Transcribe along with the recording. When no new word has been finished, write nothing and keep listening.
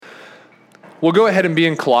We'll go ahead and be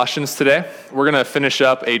in Colossians today. We're going to finish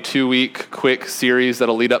up a 2-week quick series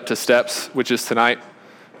that'll lead up to Steps, which is tonight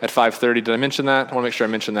at 5:30. Did I mention that? I want to make sure I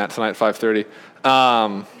mention that tonight at 5:30.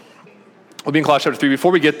 We'll be in Colossians chapter 3.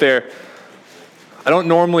 Before we get there, I don't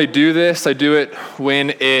normally do this. I do it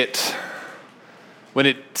when it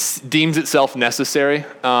deems itself necessary.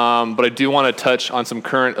 But I do want to touch on some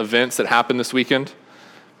current events that happened this weekend.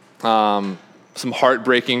 Some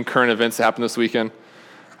heartbreaking current events that happened this weekend.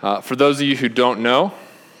 For those of you who don't know,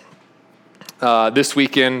 this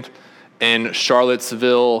weekend in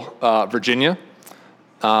Charlottesville, Virginia,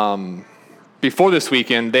 before this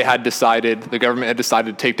weekend, the government had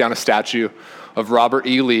decided to take down a statue of Robert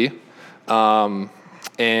E. Lee in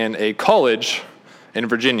a college in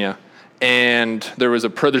Virginia. And there's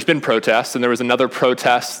been protests, and there was another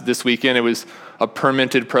protest this weekend. It was a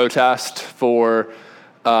permitted protest for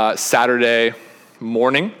Saturday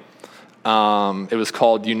morning. It was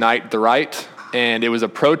called Unite the Right, and it was a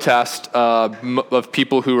protest of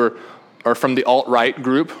people who are from the alt-right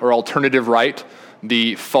group, or alternative right,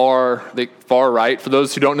 the far right. For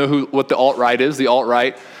those who don't know what the alt-right is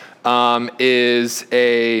is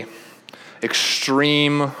a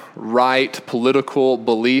extreme right political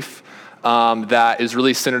belief that is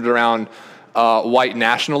really centered around white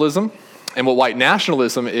nationalism. And what white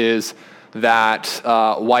nationalism is, that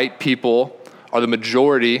white people are the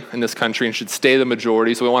majority in this country and should stay the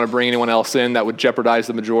majority. So we don't want to bring anyone else in that would jeopardize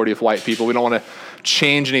the majority of white people. We don't want to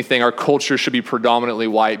change anything. Our culture should be predominantly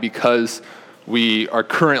white because we are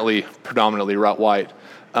currently predominantly white.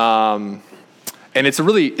 And it's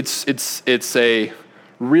a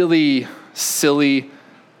really silly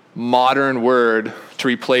modern word to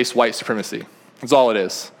replace white supremacy. That's all it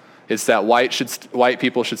is. It's that white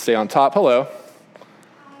people should stay on top. Hello.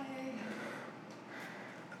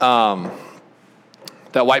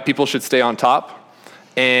 That white people should stay on top,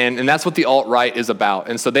 and that's what the alt-right is about.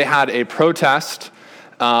 And so they had a protest,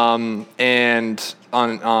 and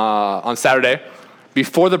on Saturday.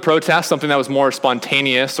 Before the protest, something that was more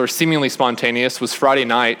spontaneous or seemingly spontaneous was Friday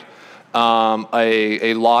night.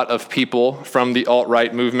 A lot of people from the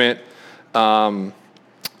alt-right movement got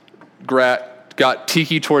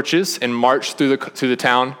tiki torches and marched through the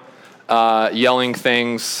town, yelling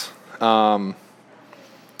things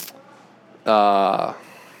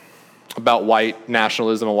about white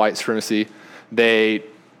nationalism and white supremacy. They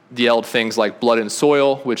yelled things like blood and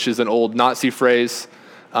soil, which is an old Nazi phrase,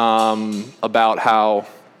 about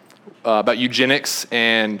eugenics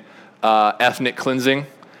and ethnic cleansing.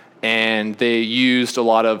 And they used a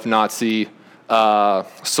lot of Nazi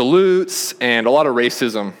salutes, and a lot of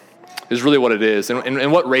racism is really what it is.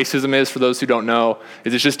 And what racism is, for those who don't know,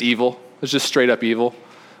 is it's just evil. It's just straight up evil.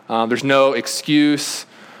 There's no excuse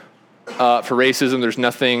for racism. There's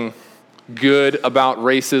nothing good about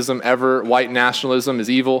racism ever. White nationalism is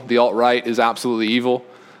evil. The alt-right is absolutely evil.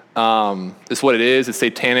 It's what it is. It's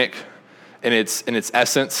satanic in its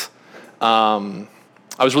essence. I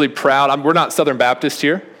was really proud. We're not Southern Baptist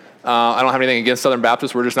here. I don't have anything against Southern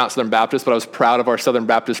Baptists. We're just not Southern Baptists, but I was proud of our Southern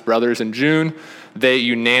Baptist brothers. In June, they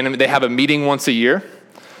have a meeting once a year,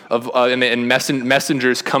 and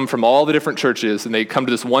messengers come from all the different churches, and they come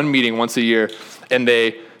to this one meeting once a year, and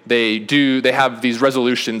they have these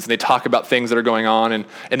resolutions, and they talk about things that are going on, and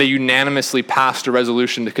they unanimously passed a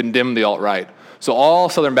resolution to condemn the alt-right. So all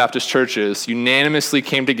Southern Baptist churches unanimously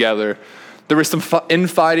came together. There was some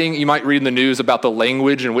infighting. You might read in the news about the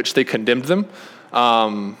language in which they condemned them.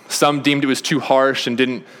 Some deemed it was too harsh and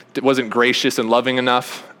it wasn't gracious and loving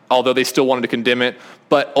enough, although they still wanted to condemn it.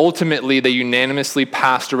 But ultimately, they unanimously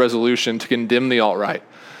passed a resolution to condemn the alt-right.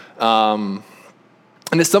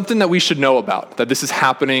 And it's something that we should know about, that this is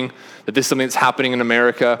happening, that this is something that's happening in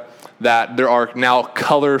America, that there are now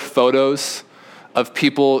color photos of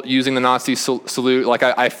people using the Nazi salute. Like,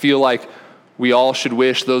 I feel like we all should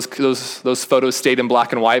wish those photos stayed in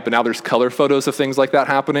black and white, but now there's color photos of things like that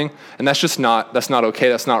happening. And that's not okay,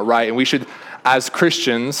 that's not right. And we should, as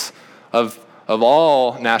Christians of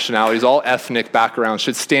all nationalities, all ethnic backgrounds,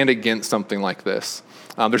 should stand against something like this.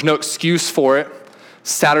 There's no excuse for it.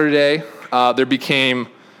 Saturday, there became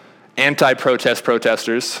anti-protest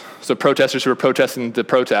protesters, so protesters who were protesting the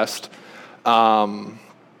protest, and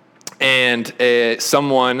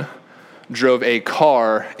someone drove a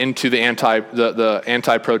car into the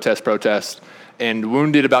anti-protest protest and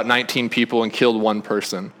wounded about 19 people and killed one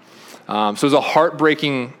person. So it was a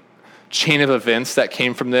heartbreaking chain of events that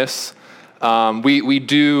came from this. We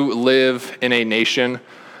do live in a nation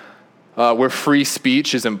where free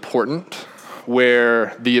speech is important,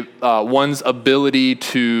 where the one's ability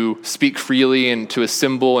to speak freely and to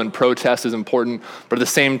assemble and protest is important, but at the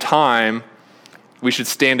same time, We should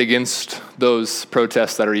stand against those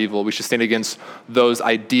protests that are evil. We should stand against those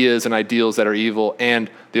ideas and ideals that are evil. And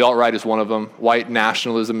the alt-right is one of them. White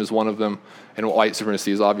nationalism is one of them. And white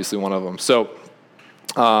supremacy is obviously one of them. So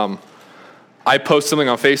I posted something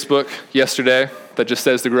on Facebook yesterday that just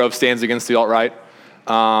says the Grove stands against the alt-right.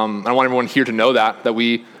 I want everyone here to know that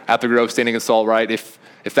we at the Grove stand against the alt-right. If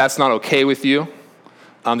that's not okay with you,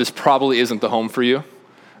 this probably isn't the home for you.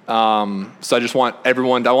 So I just want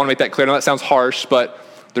everyone, I want to make that clear. I know that sounds harsh, but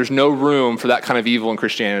there's no room for that kind of evil in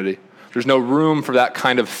Christianity. There's no room for that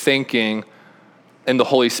kind of thinking in the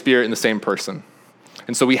Holy Spirit in the same person.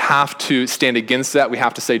 And so we have to stand against that. We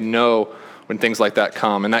have to say no when things like that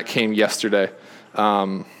come. And that came yesterday.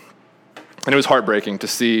 And it was heartbreaking to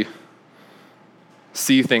see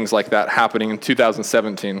things like that happening in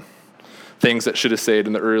 2017. Things that should have stayed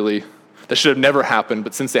in that should have never happened,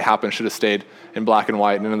 but since they happened, should have stayed in black and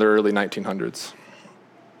white and in the early 1900s.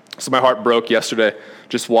 So my heart broke yesterday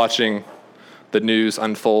just watching the news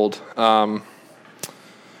unfold. But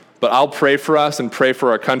I'll pray for us and pray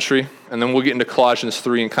for our country, and then we'll get into Colossians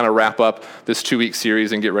 3 and kind of wrap up this 2-week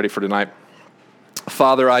series and get ready for tonight.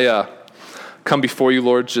 Father, I come before you,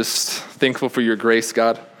 Lord, just thankful for your grace,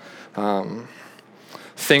 God.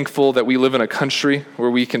 Thankful that we live in a country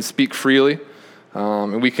where we can speak freely,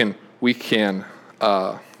 and we can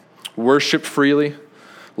worship freely,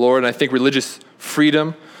 Lord. And I think religious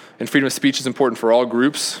freedom and freedom of speech is important for all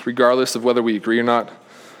groups, regardless of whether we agree or not.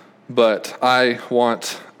 But I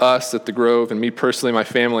want us at the Grove, and me personally, my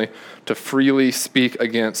family, to freely speak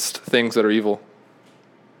against things that are evil,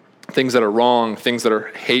 things that are wrong, things that are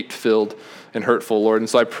hate-filled and hurtful, Lord. And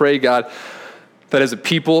so I pray, God, that as a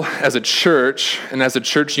people, as a church, and as a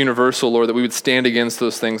church universal, Lord, that we would stand against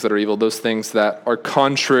those things that are evil, those things that are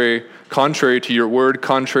contrary to your word,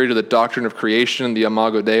 contrary to the doctrine of creation, the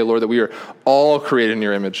Imago Dei, Lord, that we are all created in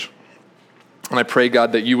your image. And I pray,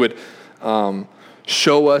 God, that you would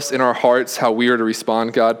show us in our hearts how we are to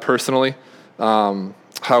respond, God, personally,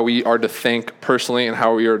 how we are to think personally, and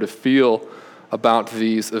how we are to feel about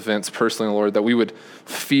these events personally, Lord, that we would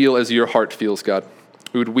feel as your heart feels, God.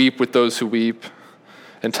 We would weep with those who weep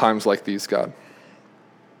in times like these, God.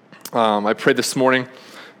 I pray this morning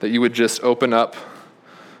that you would just open up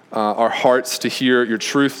our hearts to hear your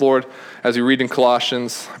truth, Lord. As we read in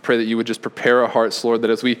Colossians, I pray that you would just prepare our hearts, Lord,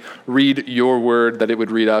 that as we read your word, that it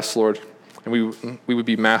would read us, Lord, and we would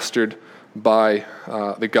be mastered by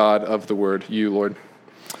the God of the word, you, Lord.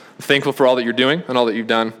 I'm thankful for all that you're doing and all that you've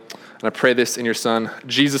done, and I pray this in your Son,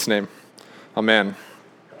 Jesus' name. Amen.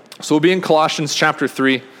 So we'll be in Colossians chapter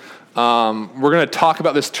 3. We're going to talk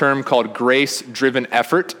about this term called grace-driven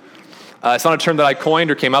effort. It's not a term that I coined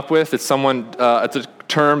or came up with. It's a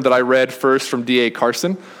term that I read first from D.A.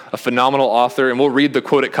 Carson, a phenomenal author, and we'll read the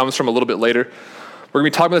quote it comes from a little bit later. We're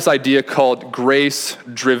going to be talking about this idea called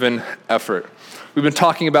grace-driven effort. We've been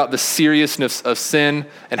talking about the seriousness of sin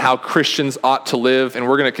and how Christians ought to live, and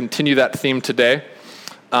we're going to continue that theme today.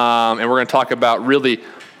 And we're going to talk about really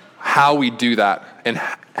how we do that and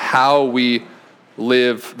how we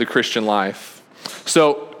live the Christian life.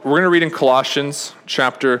 So we're going to read in Colossians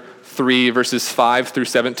chapter 3, verses 5 through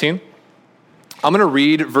 17. I'm going to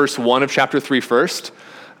read verse 1 of chapter 3 first,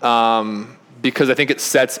 because I think it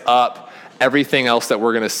sets up everything else that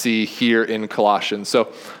we're going to see here in Colossians.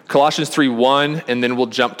 So Colossians 3:1, and then we'll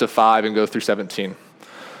jump to 5 and go through 17.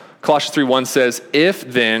 Colossians 3:1 says, "If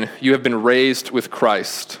then you have been raised with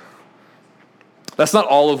Christ." That's not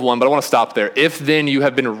all of one, but I want to stop there. If then you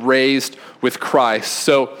have been raised with Christ.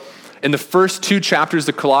 So in the first 2 chapters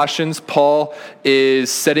of Colossians, Paul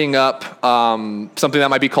is setting up something that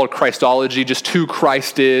might be called Christology, just who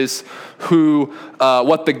Christ is,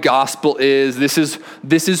 what the gospel is. This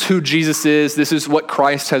is who Jesus is. This is what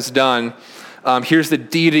Christ has done. Here's the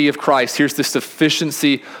deity of Christ. Here's the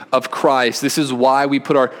sufficiency of Christ. This is why we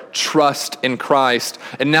put our trust in Christ.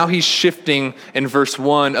 And now he's shifting in verse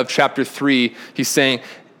 1 of chapter 3. He's saying,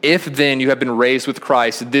 if then you have been raised with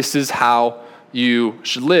Christ, this is how you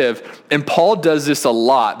should live. And Paul does this a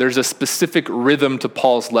lot. There's a specific rhythm to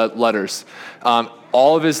Paul's letters.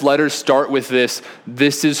 All of his letters start with this.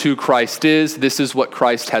 This is who Christ is. This is what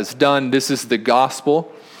Christ has done. This is the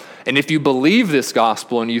gospel. And if you believe this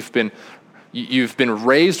gospel and you've been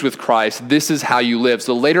raised with Christ, this is how you live.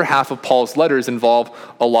 So the later half of Paul's letters involve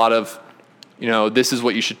a lot of, this is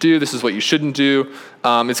what you should do, this is what you shouldn't do.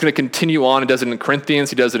 It's going to continue on. He does it in Corinthians.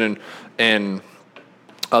 He does it in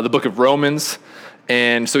the book of Romans.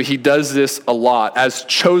 And so he does this a lot. As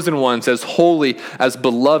chosen ones, as holy, as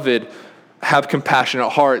beloved, have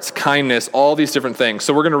compassionate hearts, kindness, all these different things.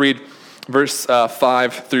 So we're going to read verse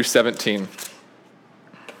 5 through 17.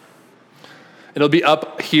 It'll be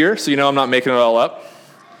up here, so you know I'm not making it all up.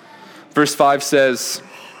 Verse 5 says,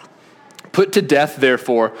 "Put to death,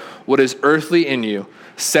 therefore, what is earthly in you,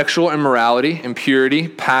 sexual immorality, impurity,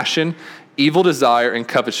 passion, evil desire, and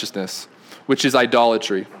covetousness, which is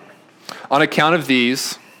idolatry. On account of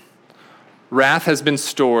these, wrath has been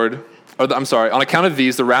stored, on account of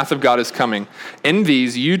these, the wrath of God is coming. In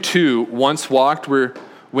these, you too once walked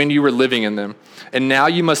when you were living in them. And now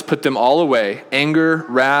you must put them all away: anger,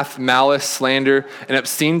 wrath, malice, slander, and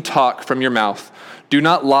obscene talk from your mouth. Do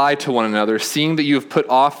not lie to one another, seeing that you have put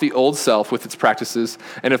off the old self with its practices,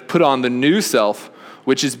 and have put on the new self,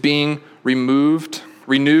 which is being renewed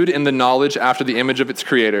in the knowledge after the image of its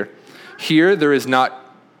creator. Here there is not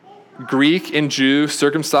Greek and Jew,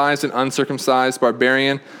 circumcised and uncircumcised,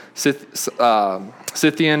 barbarian,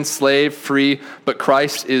 Scythian, slave, free, but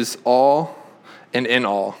Christ is all and in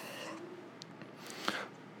all.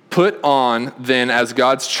 Put on, then, as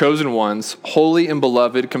God's chosen ones, holy and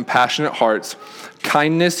beloved, compassionate hearts,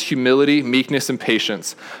 kindness, humility, meekness, and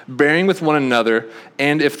patience, bearing with one another,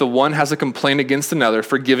 and if the one has a complaint against another,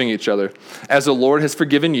 forgiving each other. As the Lord has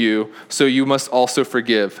forgiven you, so you must also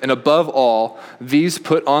forgive. And above all, these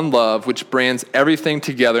put on love, which binds everything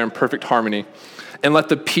together in perfect harmony. And let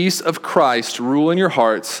the peace of Christ rule in your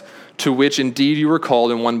hearts, to which indeed you were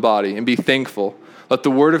called in one body, and be thankful. Let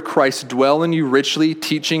the word of Christ dwell in you richly,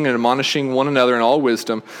 teaching and admonishing one another in all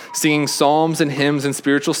wisdom, singing psalms and hymns and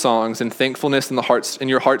spiritual songs and thankfulness in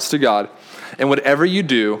your hearts to God. And whatever you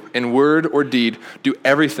do, in word or deed, do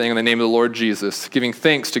everything in the name of the Lord Jesus, giving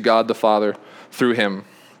thanks to God the Father through him."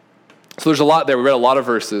 So there's a lot there. We read a lot of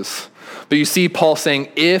verses. But you see Paul saying,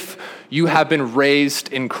 if you have been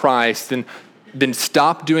raised in Christ, then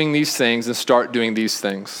stop doing these things and start doing these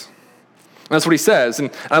things. And that's what he says. And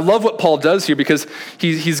I love what Paul does here, because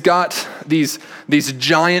he's got these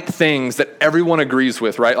giant things that everyone agrees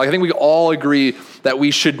with, right? Like, I think we all agree that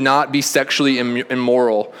we should not be sexually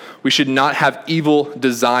immoral. We should not have evil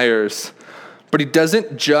desires. But he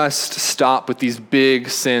doesn't just stop with these big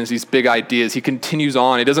sins, these big ideas. He continues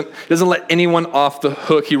on. He doesn't let anyone off the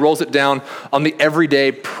hook. He rolls it down on the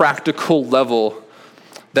everyday practical level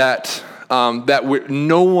that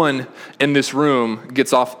no one in this room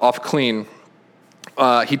gets off clean.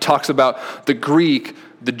 He talks about the Greek,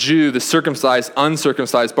 the Jew, the circumcised,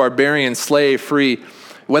 uncircumcised, barbarian, slave, free.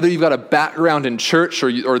 Whether you've got a background in church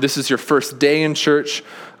or this is your first day in church,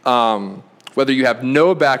 whether you have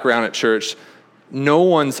no background at church, no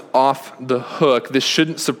one's off the hook. This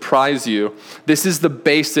shouldn't surprise you. This is the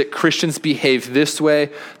basic. Christians behave this way.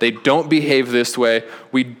 They don't behave this way.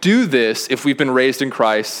 We do this if we've been raised in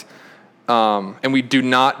Christ, and we do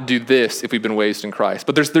not do this if we've been raised in Christ.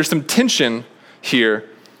 But there's some tension here.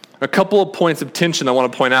 A couple of points of tension I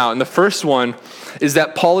want to point out. And the first one is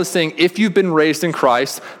that Paul is saying, if you've been raised in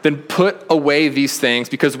Christ, then put away these things,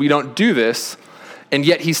 because we don't do this. And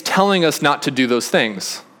yet he's telling us not to do those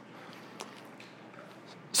things.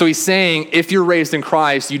 So he's saying, if you're raised in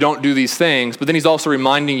Christ, you don't do these things. But then he's also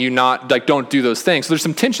reminding you don't do those things. So there's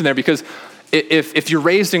some tension there, because if you're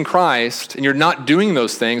raised in Christ and you're not doing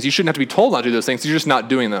those things, you shouldn't have to be told not to do those things. You're just not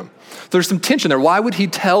doing them. So there's some tension there. Why would he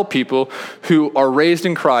tell people who are raised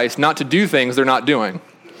in Christ not to do things they're not doing?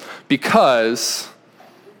 Because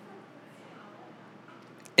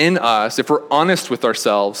in us, if we're honest with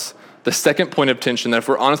ourselves, the second point of tension, that if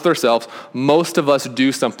we're honest with ourselves, most of us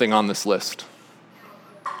do something on this list.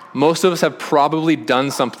 Most of us have probably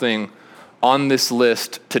done something on this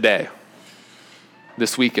list today,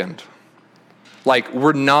 this weekend. Like,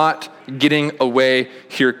 we're not getting away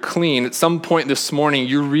here clean. At some point this morning,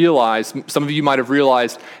 you realize, some of you might have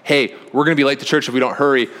realized, hey, we're going to be late to church if we don't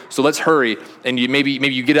hurry, so let's hurry. And maybe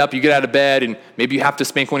you get up, you get out of bed, and maybe you have to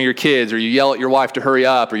spank one of your kids, or you yell at your wife to hurry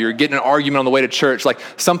up, or you're getting an argument on the way to church. Like,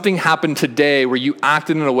 something happened today where you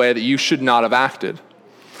acted in a way that you should not have acted.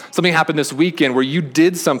 Something happened this weekend where you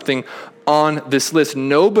did something on this list.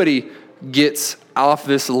 Nobody gets off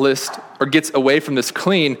this list or gets away from this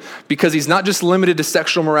clean, because he's not just limited to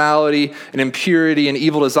sexual morality and impurity and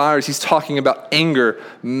evil desires. He's talking about anger,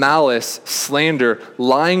 malice, slander,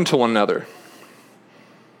 lying to one another.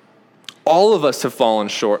 All of us have fallen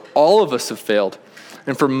short. All of us have failed.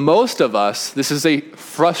 And for most of us, this is a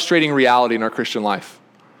frustrating reality in our Christian life,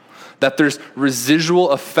 that there's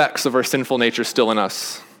residual effects of our sinful nature still in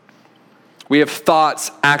us. We have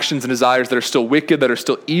thoughts, actions, and desires that are still wicked, that are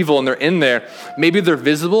still evil, and they're in there. Maybe they're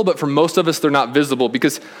visible, but for most of us, they're not visible.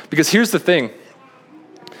 Because here's the thing.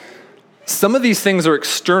 Some of these things are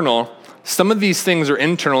external, some of these things are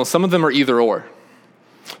internal, some of them are either or.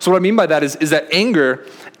 So what I mean by that is that anger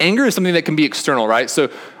is something that can be external, right? So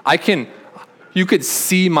you could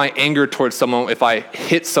see my anger towards someone if I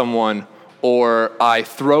hit someone or I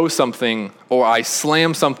throw something, or I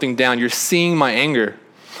slam something down, you're seeing my anger.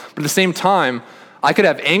 But at the same time, I could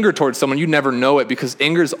have anger towards someone, you never know it, because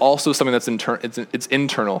anger is also something that's it's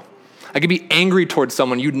internal. I could be angry towards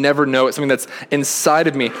someone, you'd never know it, something that's inside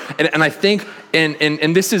of me. And I think,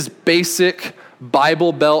 and this is basic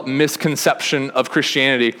Bible Belt misconception of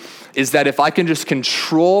Christianity, is that if I can just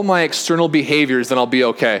control my external behaviors, then I'll be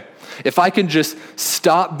okay. If I can just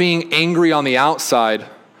stop being angry on the outside,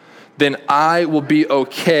 then I will be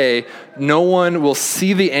okay. No one will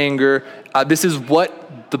see the anger. This is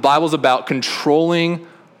what the Bible's about, controlling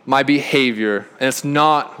my behavior. And it's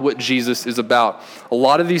not what Jesus is about. A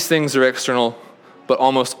lot of these things are external, but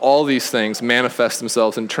almost all these things manifest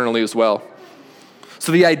themselves internally as well.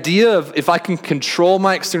 So the idea of if I can control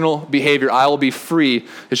my external behavior, I will be free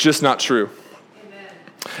is just not true.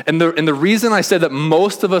 Amen. And the reason I said that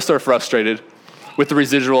most of us are frustrated with the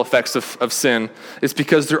residual effects of sin is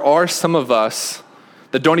because there are some of us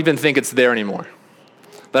that don't even think it's there anymore.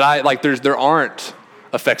 That there aren't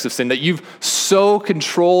effects of sin, that you've so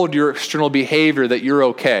controlled your external behavior that you're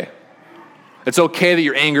okay. It's okay that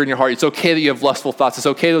you're angry in your heart. It's okay that you have lustful thoughts. It's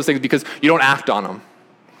okay those things because you don't act on them.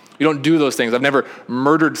 You don't do those things. I've never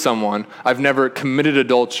murdered someone. I've never committed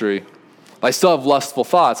adultery. I still have lustful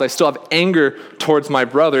thoughts. I still have anger towards my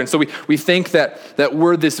brother. And so we think that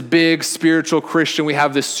we're this big spiritual Christian. We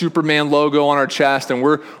have this Superman logo on our chest and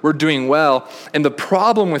we're doing well. And the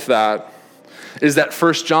problem with that is that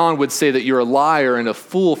 1 John would say that you're a liar and a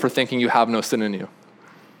fool for thinking you have no sin in you.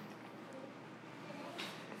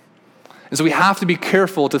 And so we have to be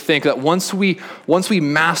careful to think that once we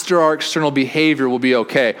master our external behavior, we'll be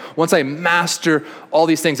okay. Once I master all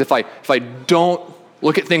these things, if I don't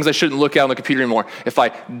look at things I shouldn't look at on the computer anymore, if I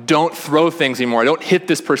don't throw things anymore, I don't hit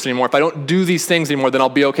this person anymore, if I don't do these things anymore, then I'll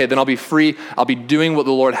be okay. Then I'll be free. I'll be doing what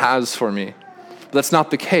the Lord has for me. But that's not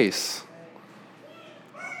the case.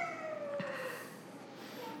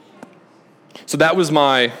 So that was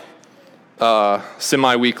my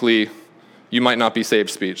semi-weekly, you might not be saved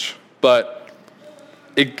speech. But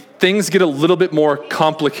things get a little bit more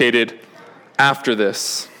complicated after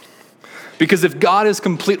this. Because if God is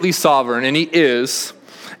completely sovereign, and he is,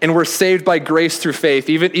 and we're saved by grace through faith,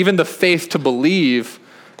 even the faith to believe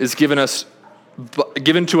is given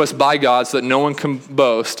to us by God so that no one can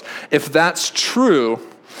boast. If that's true,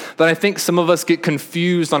 then I think some of us get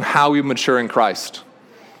confused on how we mature in Christ.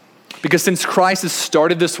 Because since Christ has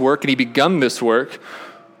started this work and he begun this work,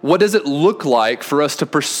 what does it look like for us to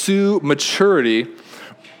pursue maturity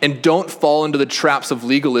and don't fall into the traps of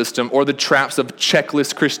legalism or the traps of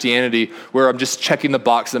checklist Christianity where I'm just checking the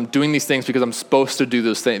boxes. I'm doing these things because I'm supposed to do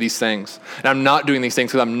these things. And I'm not doing these things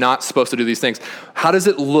because I'm not supposed to do these things. How does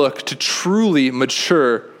it look to truly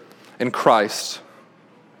mature in Christ?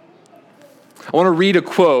 I want to read a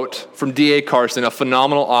quote from D.A. Carson, a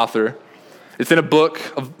phenomenal author. It's in a book,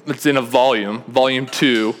 it's in a volume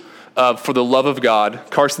 2 of For the Love of God.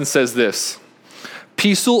 Carson says this: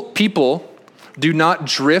 people do not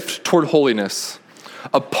drift toward holiness.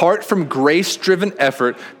 Apart from grace-driven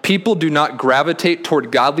effort, people do not gravitate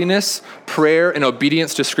toward godliness, prayer, and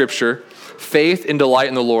obedience to Scripture, faith, and delight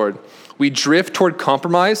in the Lord. We drift toward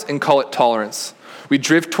compromise and call it tolerance. We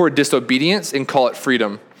drift toward disobedience and call it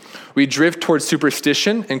freedom. We drift toward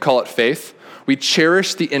superstition and call it faith. We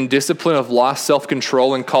cherish the indiscipline of lost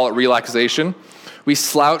self-control and call it relaxation. We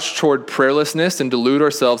slouch toward prayerlessness and delude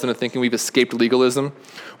ourselves into thinking we've escaped legalism.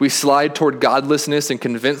 We slide toward godlessness and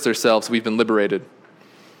convince ourselves we've been liberated.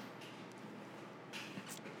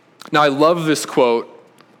 Now, I love this quote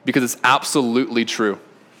because it's absolutely true.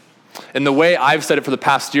 And the way I've said it for the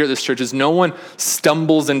past year at this church is no one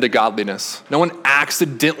stumbles into godliness. No one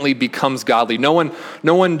accidentally becomes godly. No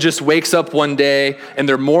one just wakes up one day and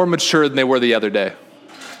they're more mature than they were the other day.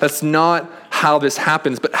 That's not how this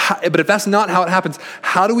happens. But if that's not how it happens,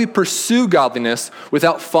 how do we pursue godliness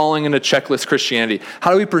without falling into checklist Christianity?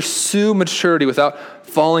 How do we pursue maturity without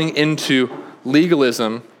falling into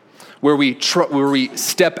legalism where we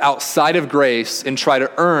step outside of grace and try to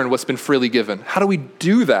earn what's been freely given? How do we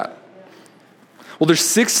do that? Well, there's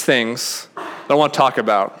 6 things that I want to talk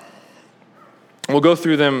about. We'll go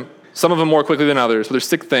through them, some of them more quickly than others, but there's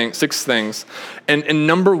 6 things. And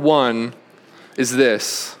number 1 is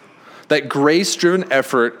this: that grace-driven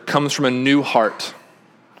effort comes from a new heart.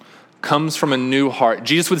 Comes from a new heart.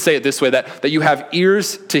 Jesus would say it this way, that you have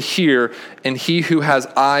ears to hear and he who has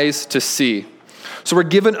eyes to see. So we're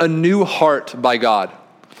given a new heart by God.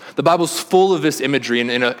 The Bible's full of this imagery.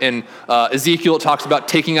 In Ezekiel, it talks about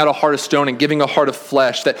taking out a heart of stone and giving a heart of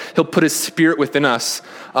flesh, that he'll put his spirit within us.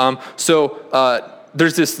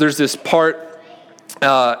 There's this part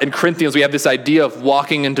In Corinthians, we have this idea of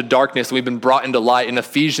walking into darkness, and we've been brought into light. In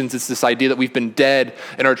Ephesians, it's this idea that we've been dead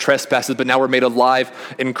in our trespasses, but now we're made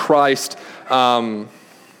alive in Christ.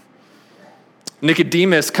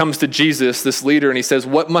 Nicodemus comes to Jesus, this leader, and he says,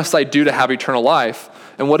 what must I do to have eternal life?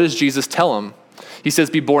 And what does Jesus tell him? He says,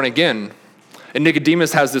 be born again. And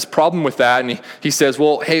Nicodemus has this problem with that, and he says,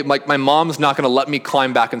 well, hey, my mom's not going to let me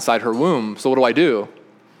climb back inside her womb, so what do I do?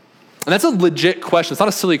 And that's a legit question. It's not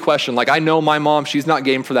a silly question. Like, I know my mom, she's not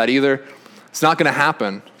game for that either. It's not going to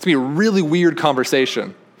happen. It's going to be a really weird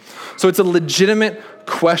conversation. So it's a legitimate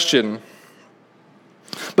question.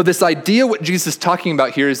 But this idea, what Jesus is talking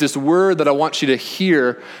about here, is this word that I want you to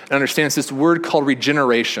hear and understand. It's this word called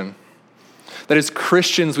regeneration. That as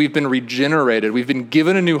Christians, we've been regenerated. We've been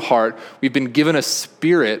given a new heart. We've been given a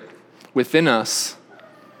spirit within us.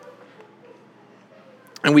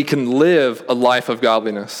 And we can live a life of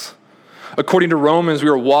godliness. According to Romans, we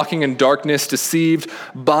are walking in darkness, deceived,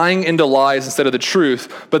 buying into lies instead of the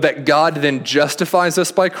truth, but that God then justifies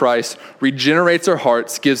us by Christ, regenerates our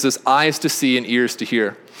hearts, gives us eyes to see and ears to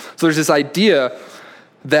hear. So there's this idea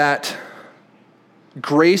that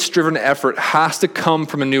grace-driven effort has to come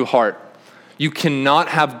from a new heart. You cannot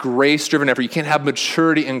have grace-driven effort. You can't have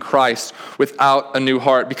maturity in Christ without a new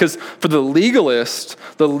heart. Because for the legalist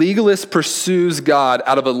pursues God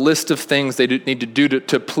out of a list of things they need to do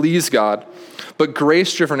to please God. But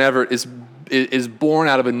grace-driven effort is born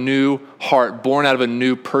out of a new heart, born out of a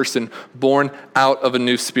new person, born out of a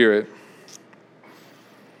new spirit.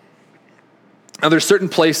 Now, there's certain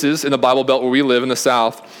places in the Bible Belt where we live in the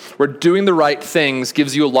South where doing the right things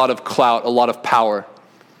gives you a lot of clout, a lot of power.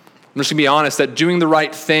 I'm just going to be honest that doing the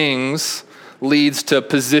right things leads to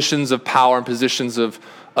positions of power and positions of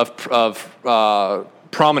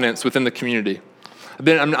prominence within the community.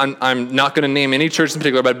 I'm not going to name any church in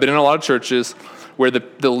particular, but I've been in a lot of churches where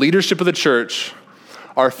the leadership of the church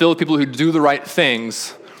are filled with people who do the right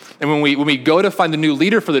things. And when we go to find the new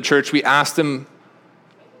leader for the church, we ask them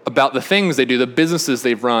about the things they do, the businesses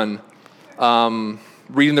they've run,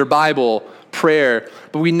 reading their Bible, prayer,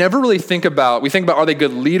 but we never really think about, are they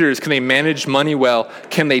good leaders? Can they manage money well?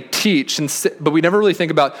 Can they teach? But we never really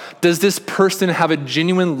think about, does this person have a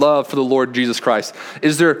genuine love for the Lord Jesus Christ?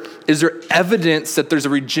 Is there evidence that there's a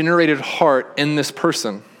regenerated heart in this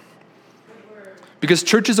person? Because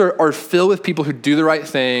churches are filled with people who do the right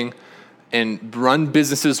thing and run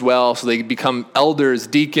businesses well, so they become elders,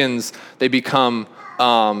 deacons, they become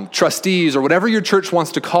trustees, or whatever your church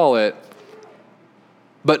wants to call it,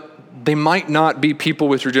 but they might not be people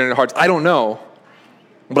with regenerated hearts. I don't know.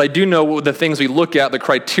 But I do know the things we look at, the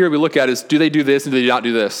criteria we look at is, do they do this and do they not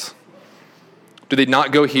do this? Do they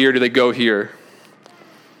not go here? Do they go here?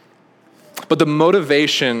 But the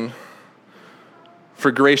motivation for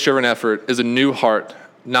grace-driven effort is a new heart,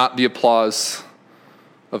 not the applause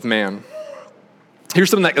of man. Here's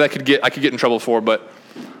something that I could get in trouble for, but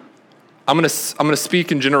I'm gonna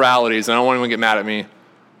speak in generalities, and I don't want anyone to get mad at me.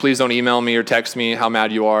 Please don't email me or text me how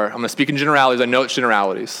mad you are. I'm going to speak in generalities. I know it's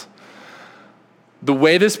generalities. The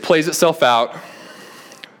way this plays itself out,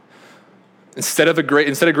 instead of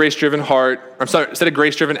grace-driven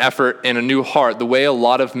effort and a new heart, the way a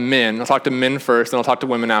lot of men, I'll talk to men first, and I'll talk to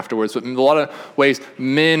women afterwards, but in a lot of ways,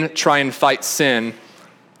 men try and fight sin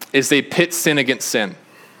is they pit sin against sin.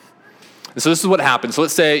 And so this is what happens. So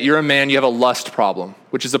let's say you're a man, you have a lust problem,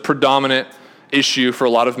 which is a predominant issue for a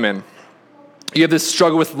lot of men. You have this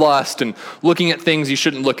struggle with lust and looking at things you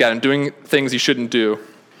shouldn't look at and doing things you shouldn't do.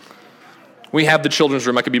 We have the children's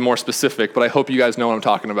room. I could be more specific, but I hope you guys know what I'm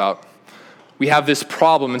talking about. We have this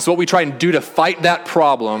problem, and so what we try and do to fight that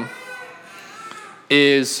problem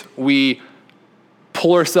is we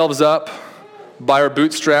pull ourselves up by our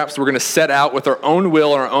bootstraps. We're going to set out with our own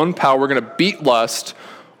will and our own power. We're going to beat lust.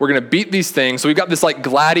 We're going to beat these things. So we've got this like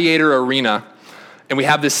gladiator arena. And we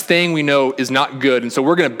have this thing we know is not good, and so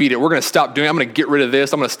we're going to beat it. We're going to stop doing it. I'm going to get rid of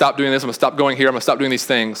this. I'm going to stop doing this. I'm going to stop going here. I'm going to stop doing these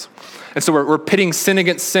things. And so we're pitting sin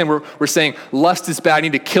against sin. We're saying lust is bad. I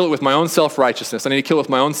need to kill it with my own self-righteousness. I need to kill it with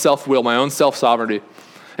my own self-will, my own self-sovereignty.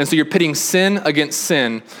 And so you're pitting sin against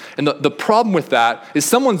sin. And the problem with that is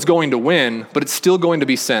someone's going to win, but it's still going to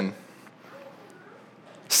be sin.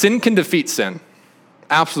 Sin can defeat sin.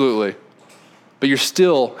 Absolutely. But you're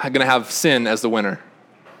still going to have sin as the winner.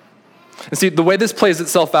 And see, the way this plays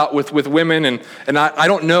itself out with women, and I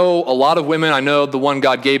don't know a lot of women. I know the one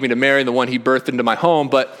God gave me to marry and the one he birthed into my home,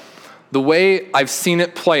 but the way I've seen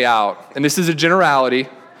it play out, and this is a generality,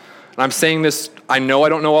 and I'm saying this, I know I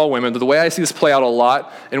don't know all women, but the way I see this play out a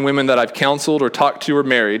lot in women that I've counseled or talked to or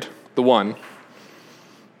married, the one,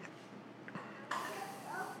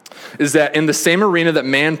 is that in the same arena that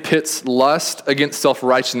man pits lust against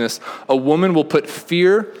self-righteousness, a woman will put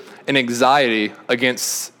fear and anxiety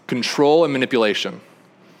against control and manipulation.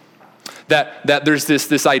 That there's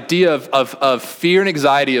this idea of fear and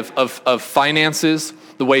anxiety of finances,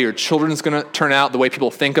 the way your children's gonna turn out, the way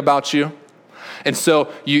people think about you. And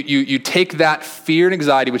so you take that fear and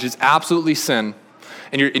anxiety, which is absolutely sin,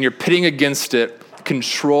 and you're pitting against it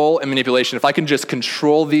control and manipulation. If I can just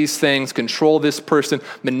control these things, control this person,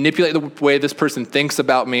 manipulate the way this person thinks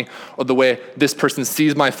about me, or the way this person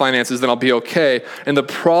sees my finances, then I'll be okay. And the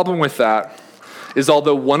problem with that is,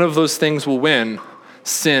 although one of those things will win,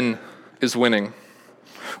 sin is winning.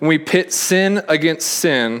 When we pit sin against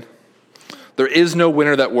sin, there is no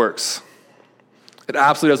winner that works. It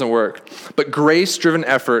absolutely doesn't work. But grace-driven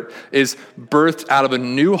effort is birthed out of a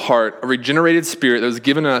new heart, a regenerated spirit that was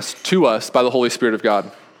given to us by the Holy Spirit of God.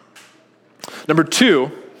 Number 2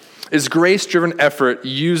 is grace-driven effort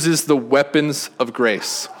uses the weapons of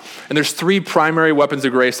grace. And there's 3 primary weapons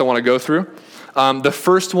of grace I want to go through. The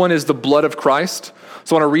first one is the blood of Christ.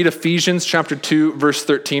 So I want to read Ephesians chapter 2, verse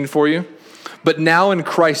 13 for you. But now in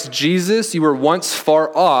Christ Jesus, you were once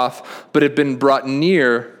far off, but have been brought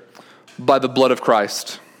near by the blood of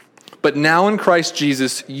Christ. But now in Christ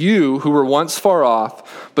Jesus, you who were once far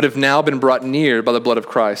off, but have now been brought near by the blood of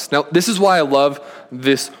Christ. Now, this is why I love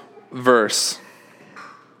this verse.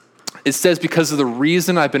 It says, because of the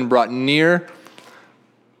reason I've been brought near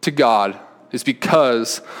to God is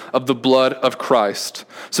because of the blood of Christ.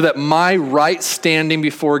 So that my right standing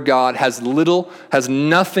before God has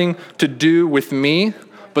nothing to do with me,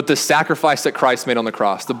 but the sacrifice that Christ made on the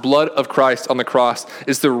cross. The blood of Christ on the cross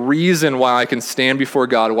is the reason why I can stand before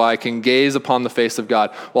God, why I can gaze upon the face of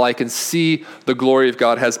God, why I can see the glory of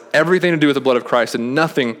God. It has everything to do with the blood of Christ and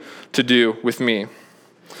nothing to do with me.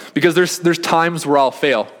 Because there's times where I'll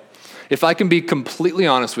fail. If I can be completely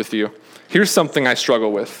honest with you, here's something I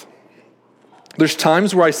struggle with. There's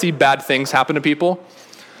times where I see bad things happen to people,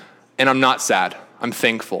 and I'm not sad. I'm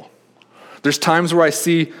thankful. There's times where I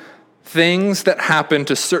see things that happen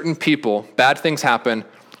to certain people, bad things happen,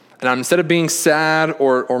 and instead of being sad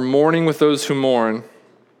or mourning with those who mourn,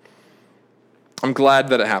 I'm glad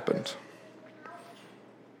that it happened.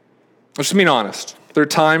 I'm just being honest. There are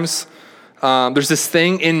times, there's this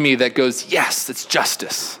thing in me that goes, yes, it's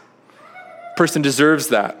justice. Person deserves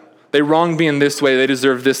that. They wronged me in this way, they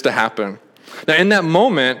deserve this to happen. Now in that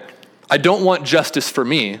moment, I don't want justice for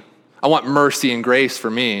me. I want mercy and grace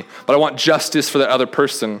for me, but I want justice for that other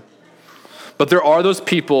person. But there are those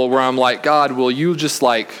people where I'm like, God, will you just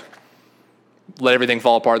let everything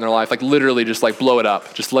fall apart in their life? Like literally just blow it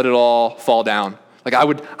up. Just let it all fall down. Like I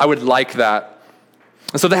would like that.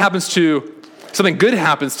 And so that happens to, something good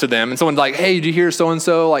happens to them. And someone's like, hey, did you hear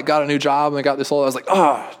so-and-so got a new job and they got this whole, I was like,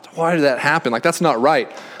 oh, why did that happen? Like that's not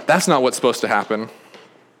right. That's not what's supposed to happen.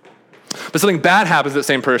 But something bad happens to that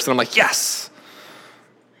same person. I'm like, yes.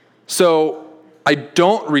 So I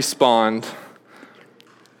don't respond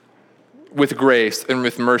with grace and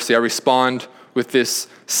with mercy. I respond with this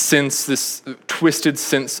twisted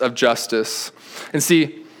sense of justice. And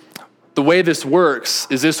see, the way this works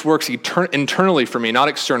is this works internally for me, not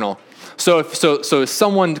external. So if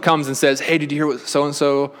someone comes and says, hey, did you hear what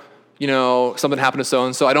so-and-so, something happened to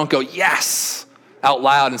so-and-so, I don't go, yes, out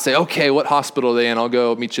loud and say, okay, what hospital are they in? I'll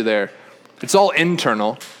go meet you there. It's all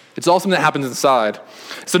internal. It's all something that happens inside.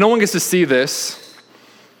 So no one gets to see this.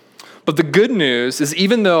 But the good news is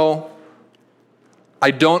even though I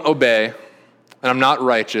don't obey, and I'm not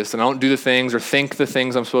righteous, and I don't do the things or think the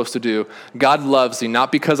things I'm supposed to do, God loves me,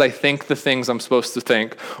 not because I think the things I'm supposed to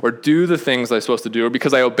think, or do the things I'm supposed to do, or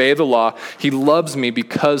because I obey the law. He loves me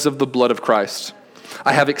because of the blood of Christ.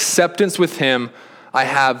 I have acceptance with him. I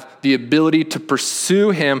have the ability to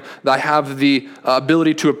pursue him. I have the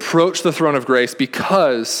ability to approach the throne of grace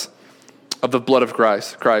because of the blood of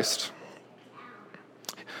Christ.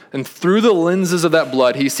 And through the lenses of that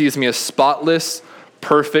blood, he sees me as spotless,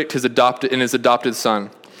 perfect, his adopted son.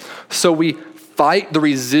 So we fight the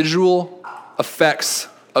residual effects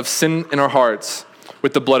of sin in our hearts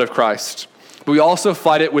with the blood of Christ. But we also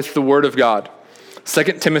fight it with the word of God. 2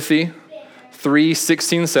 Timothy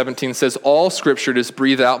 3:16-17 says, all scripture is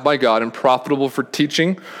breathed out by God and profitable for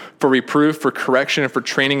teaching, for reproof, for correction, and for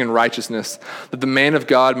training in righteousness, that the man of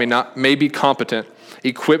God may be competent,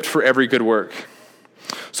 equipped for every good work.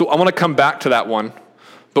 So I want to come back to that one.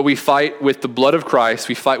 But we fight with the blood of Christ,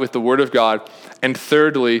 we fight with the word of God, and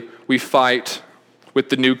thirdly, we fight with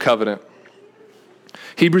the new covenant.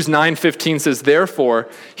 Hebrews 9:15 says, therefore,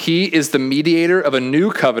 he is the mediator of a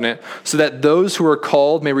new covenant so that those who are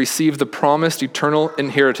called may receive the promised eternal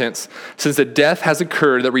inheritance, since a death has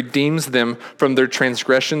occurred that redeems them from their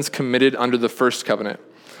transgressions committed under the first covenant.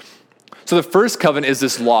 So the first covenant is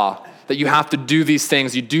this law that you have to do these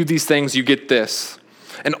things. You do these things, you get this.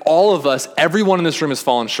 And all of us, everyone in this room has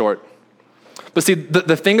fallen short. But see,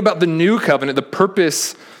 the thing about the new covenant, the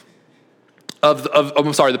purpose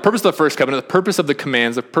the purpose of the first covenant, the purpose of the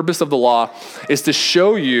commands, the purpose of the law is to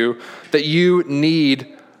show you that you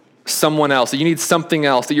need someone else, that you need something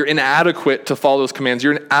else, that you're inadequate to follow those commands.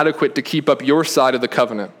 You're inadequate to keep up your side of the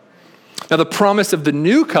covenant. Now, the promise of the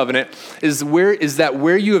new covenant is that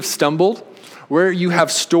where you have stumbled, where you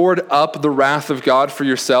have stored up the wrath of God for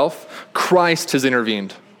yourself, Christ has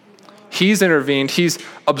intervened. He's intervened, he's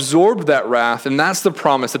absorbed that wrath, and that's the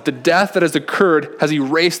promise, that the death that has occurred has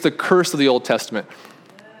erased the curse of the Old Testament.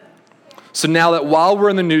 So now that while we're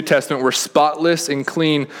in the New Testament, we're spotless and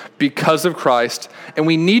clean because of Christ, and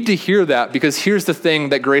we need to hear that, because here's the thing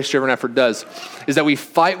that grace-driven effort does, is that we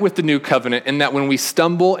fight with the new covenant, and that when we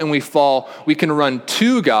stumble and we fall, we can run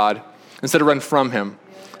to God instead of run from him.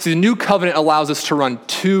 See, the new covenant allows us to run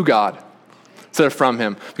to God instead of from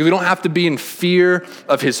him. Because we don't have to be in fear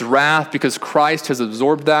of his wrath because Christ has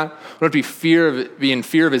absorbed that. We don't have to be in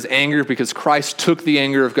fear of his anger because Christ took the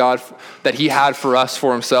anger of God that he had for us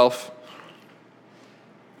for himself.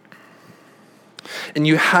 And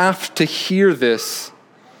you have to hear this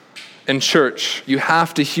in church. You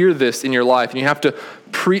have to hear this in your life. And you have to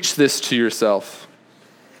preach this to yourself.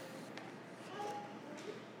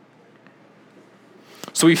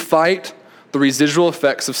 So we fight the residual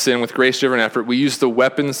effects of sin with grace-driven effort. We use the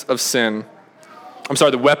weapons of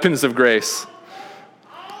grace.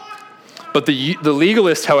 But the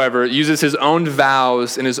legalist, however, uses his own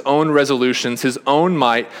vows and his own resolutions, his own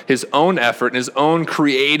might, his own effort, and his own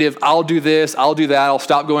creative, I'll do this, I'll do that, I'll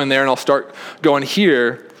stop going there and I'll start going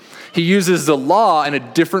here. He uses the law in a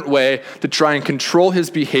different way to try and control his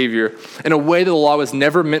behavior in a way that the law was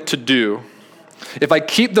never meant to do. If I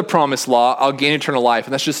keep the promised law, I'll gain eternal life.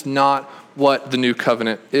 And that's just not what the new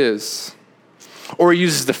covenant is. Or he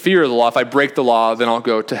uses the fear of the law. If I break the law, then I'll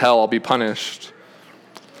go to hell, I'll be punished.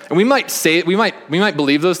 And we might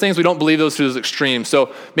believe those things. We don't believe those to those extremes.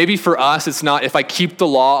 So maybe for us, it's not if I keep the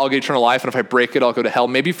law, I'll get eternal life. And if I break it, I'll go to hell.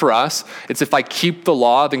 Maybe for us, it's if I keep the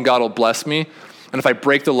law, then God will bless me. And if I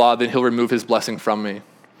break the law, then he'll remove his blessing from me.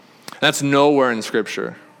 And that's nowhere in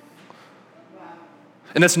Scripture.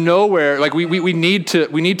 And that's nowhere, like we need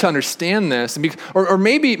to understand this. Or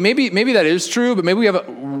maybe that is true, but maybe we have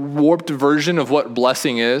a warped version of what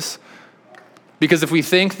blessing is. Because if we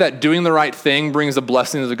think that doing the right thing brings a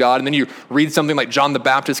blessing to God, and then you read something like John the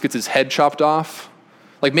Baptist gets his head chopped off,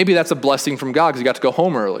 like maybe that's a blessing from God because he got to go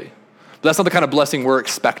home early. But that's not the kind of blessing we're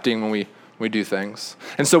expecting when we do things.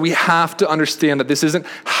 And so we have to understand that this isn't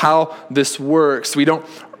how this works. We don't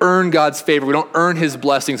earn God's favor. We don't earn his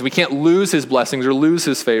blessings. We can't lose his blessings or lose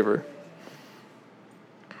his favor.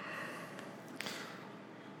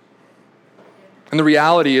 And the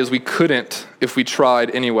reality is we couldn't if we tried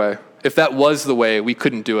anyway. If that was the way, we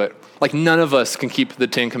couldn't do it. Like none of us can keep the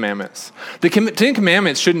 10 Commandments. The 10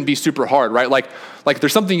 Commandments shouldn't be super hard, right? Like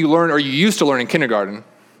there's something you learn or you used to learn in kindergarten.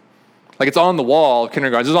 Like it's on the wall of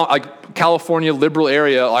kindergarten. It's on like California liberal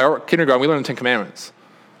area, our kindergarten, we learn the 10 Commandments.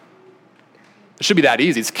 It should be that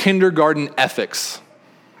easy. It's kindergarten ethics.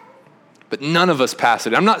 But none of us pass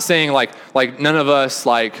it. I'm not saying like none of us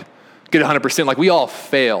like get 100%. Like we all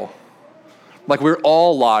fail. Like we're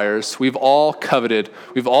all liars. We've all coveted.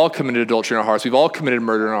 We've all committed adultery in our hearts. We've all committed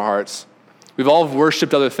murder in our hearts. We've all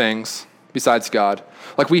worshipped other things besides God.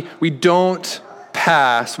 Like we don't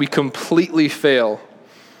pass. We completely fail.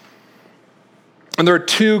 And there are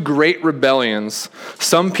two great rebellions.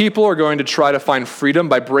 Some people are going to try to find freedom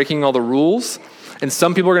by breaking all the rules, and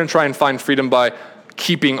some people are going to try and find freedom by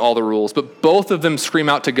keeping all the rules. But both of them scream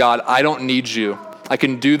out to God, I don't need you. I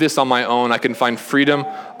can do this on my own. I can find freedom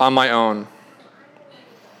on my own.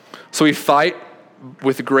 So we fight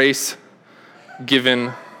with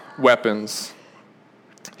grace-given weapons.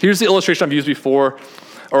 Here's the illustration I've used before,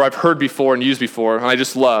 or I've heard before and used before, and I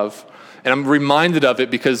just love. And I'm reminded of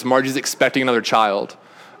it because Margie's expecting another child.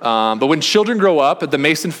 But when children grow up, at the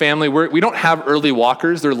Mason family, we don't have early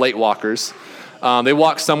walkers. They're late walkers. They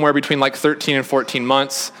walk somewhere between like 13 and 14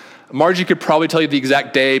 months. Margie could probably tell you the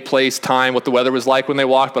exact day, place, time, what the weather was like when they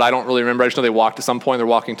walked, but I don't really remember. I just know they walked at some point. They're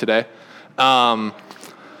walking today. But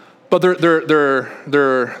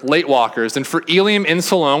they're late walkers. And for Eliam and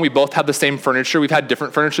Salome, we both have the same furniture. We've had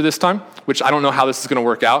different furniture this time, which I don't know how this is going to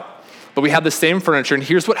work out. But we have the same furniture, and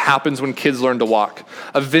here's what happens when kids learn to walk.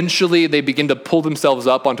 Eventually, they begin to pull themselves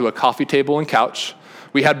up onto a coffee table and couch.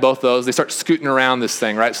 We had both those. They start scooting around this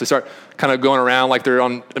thing, right? So they start kind of going around like they're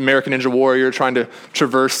on American Ninja Warrior trying to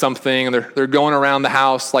traverse something, and they're going around the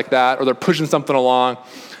house like that, or they're pushing something along,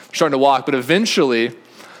 starting to walk. But eventually,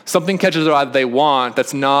 something catches their eye that they want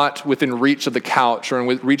that's not within reach of the couch or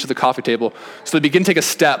in reach of the coffee table. So they begin to take a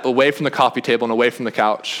step away from the coffee table and away from the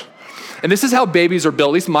couch. And this is how babies are built.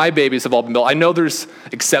 At least my babies have all been built. I know there's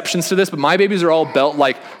exceptions to this, but my babies are all built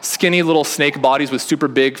like skinny little snake bodies with super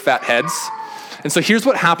big fat heads. And so here's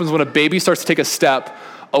what happens when a baby starts to take a step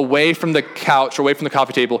away from the couch or away from the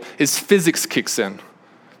coffee table is physics kicks in.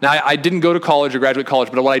 Now, I didn't go to college or graduate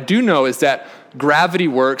college, but what I do know is that gravity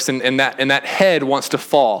works and that head wants to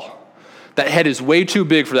fall. That head is way too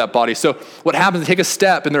big for that body. So what happens, they take a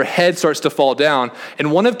step and their head starts to fall down.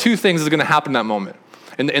 And one of two things is going to happen in that moment.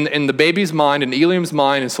 In the baby's mind, in Eliam's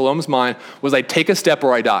mind, in Salome's mind, was I take a step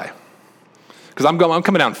or I die. Because I'm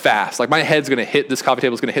coming down fast. Like my head's going to hit this coffee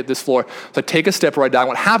table, is going to hit this floor. So I take a step or I die.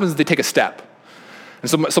 What happens is they take a step. And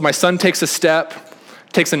so my son takes a step,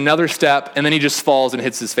 takes another step, and then he just falls and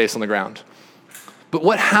hits his face on the ground. But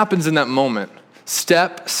what happens in that moment?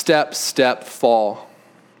 Step, step, step, fall.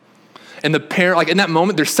 And the parent, like in that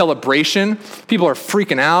moment, there's celebration. People are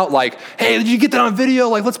freaking out, like, hey, did you get that on video?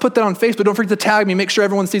 Like, let's put that on Facebook. Don't forget to tag me. Make sure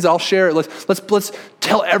everyone sees it. I'll share it. Let's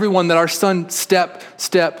tell everyone that our son step,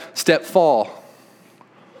 fall.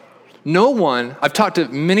 No one, I've talked to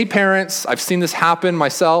many parents. I've seen this happen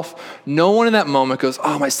myself. No one in that moment goes,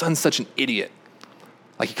 oh, my son's such an idiot.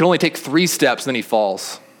 Like he can only take 3 steps, then he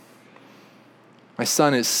falls. My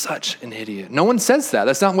son is such an idiot. No one says that.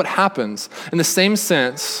 That's not what happens. In the same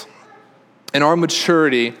sense, in our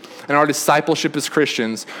maturity and our discipleship as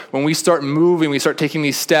Christians, when we start moving, we start taking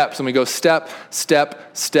these steps and we go step,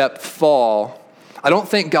 fall. I don't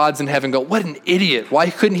think God's in heaven go, what an idiot.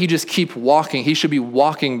 Why couldn't he just keep walking? He should be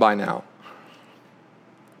walking by now.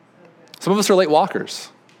 Some of us are late walkers.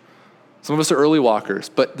 Some of us are early walkers,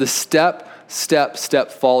 but the step,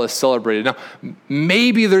 fall is celebrated. Now,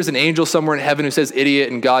 maybe there's an angel somewhere in heaven who says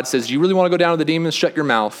idiot and God says, you really want to go down to the demons? Shut your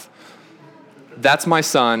mouth. That's my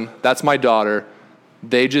son, that's my daughter.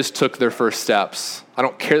 They just took their first steps. I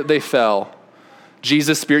don't care that they fell.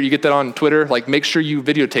 Jesus Spirit, you get that on Twitter? Like make sure you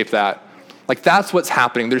videotape that. Like that's what's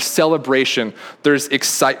happening. There's celebration. There's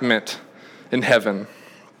excitement in heaven.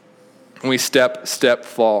 And we step,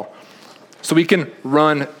 fall. So we can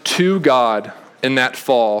run to God in that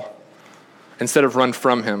fall instead of run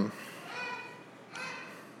from him.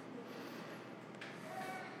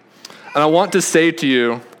 And I want to say to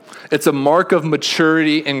you, it's a mark of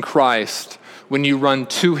maturity in Christ when you run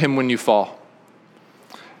to him when you fall.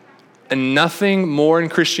 And nothing more in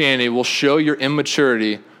Christianity will show your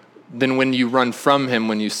immaturity than when you run from him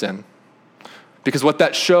when you sin. Because what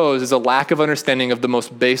that shows is a lack of understanding of the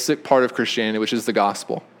most basic part of Christianity, which is the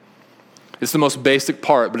gospel. It's the most basic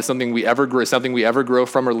part, but it's something we ever grow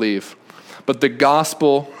from or leave. But the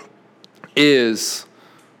gospel is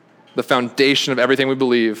the foundation of everything we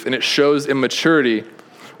believe, and it shows immaturity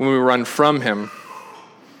when we run from him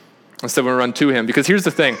instead when we run to him. Because here's the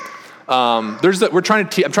thing. I'm trying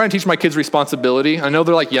to teach my kids responsibility. I know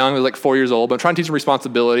they're like young, they're like 4 years old, but I'm trying to teach them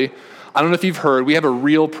responsibility. I don't know if you've heard, we have a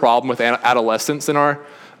real problem with adolescence in our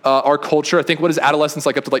culture. I think, what is adolescence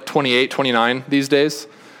like up to like 28, 29 these days?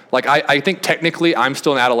 Like I think technically I'm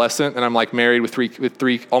still an adolescent and I'm like married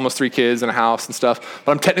with almost 3 kids and a house and stuff,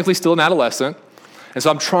 but I'm technically still an adolescent. And so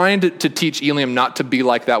I'm trying to teach Eliam not to be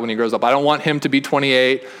like that when he grows up. I don't want him to be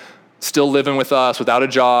 28, still living with us without a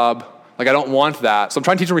job. Like I don't want that. So I'm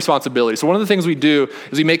trying to teach him responsibility. So one of the things we do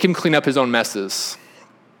is we make him clean up his own messes.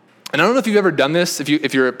 And I don't know if you've ever done this,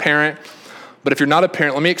 if you're a parent, but if you're not a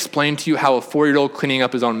parent, let me explain to you how a 4-year-old cleaning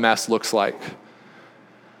up his own mess looks like.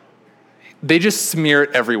 They just smear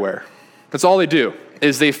it everywhere. That's all they do,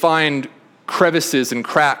 is they find crevices and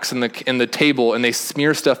cracks in the table and they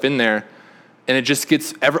smear stuff in there, and it just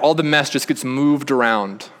gets, all the mess just gets moved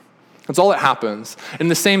around. That's all that happens. In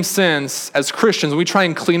the same sense, as Christians, when we try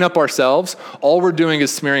and clean up ourselves, all we're doing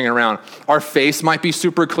is smearing it around. Our face might be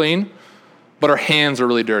super clean, but our hands are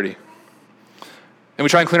really dirty. And we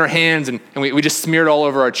try and clean our hands, and we just smear it all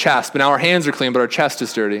over our chest. But now our hands are clean, but our chest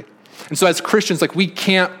is dirty. And so as Christians, like we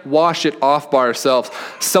can't wash it off by ourselves.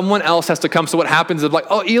 Someone else has to come. So what happens is like,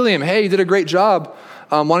 oh, Eliam, hey, you did a great job.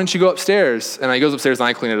 Why don't you go upstairs? And he goes upstairs and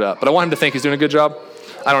I clean it up. But I want him to think he's doing a good job.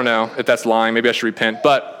 I don't know if that's lying. Maybe I should repent.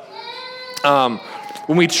 But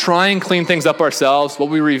when we try and clean things up ourselves, what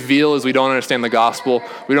we reveal is we don't understand the gospel.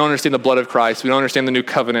 We don't understand the blood of Christ. We don't understand the new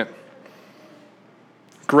covenant.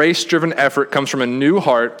 Grace-driven effort comes from a new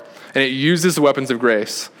heart, and it uses the weapons of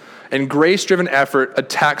grace. And grace-driven effort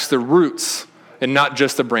attacks the roots and not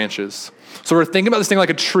just the branches. So we're thinking about this thing like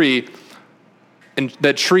a tree, and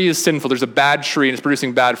that tree is sinful. There's a bad tree and it's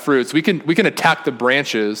producing bad fruits. We can attack the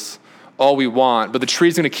branches all we want, but the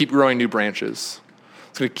tree's going to keep growing new branches.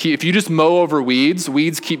 It's going to keep, if you just mow over weeds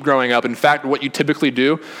keep growing up. In fact, what you typically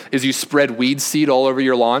do is you spread weed seed all over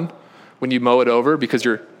your lawn when you mow it over, because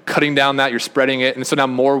you're cutting down that, you're spreading it, and so now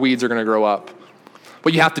more weeds are going to grow up.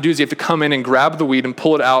 What you have to do is you have to come in and grab the weed and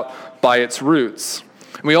pull it out by its roots.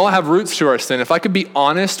 And we all have roots to our sin. If I could be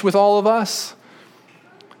honest with all of us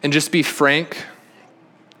and just be frank,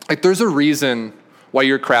 like there's a reason why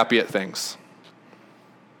you're crappy at things.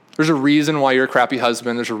 There's a reason why you're a crappy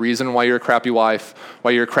husband. There's a reason why you're a crappy wife,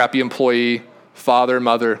 why you're a crappy employee, father,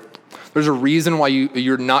 mother. There's a reason why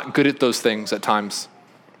you're not good at those things at times.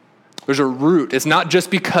 There's a root. It's not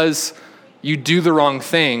just because you do the wrong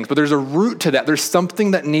things, but there's a root to that. There's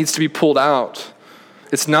something that needs to be pulled out.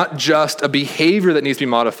 It's not just a behavior that needs to be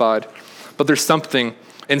modified, but there's something.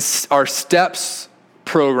 And our STEPS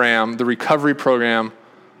program, the recovery program,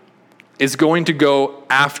 is going to go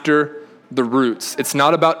after the roots. It's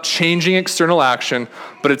not about changing external action,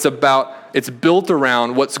 but it's built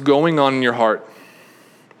around what's going on in your heart.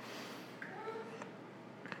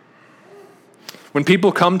 When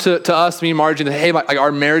people come to us, me and Margie, and say, hey,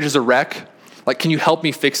 our marriage is a wreck, like, can you help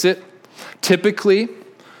me fix it? Typically,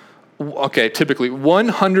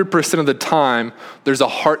 100% of the time, there's a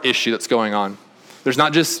heart issue that's going on. There's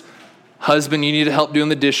not just, husband, you need to help doing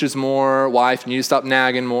the dishes more. Wife, you need to stop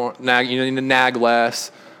nagging more. You need to nag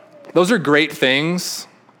less. Those are great things,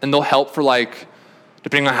 and they'll help for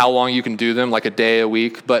depending on how long you can do them, like a day, a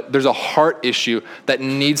week. But there's a heart issue that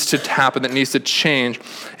needs to happen, that needs to change.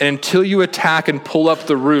 And until you attack and pull up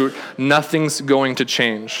the root, nothing's going to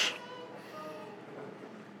change.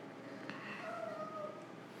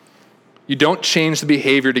 You don't change the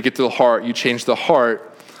behavior to get to the heart. You change the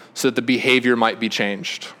heart so that the behavior might be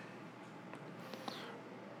changed.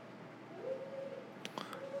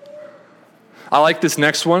 I like this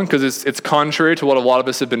next one because it's contrary to what a lot of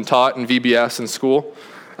us have been taught in VBS in school.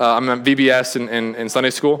 I'm at VBS in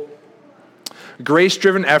Sunday school.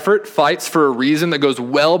 Grace-driven effort fights for a reason that goes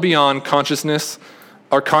well beyond consciousness,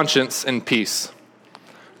 our conscience, and peace.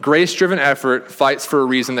 Grace-driven effort fights for a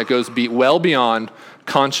reason that goes well beyond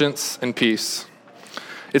conscience and peace.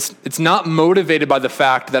 It's not motivated by the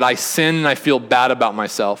fact that I sin and I feel bad about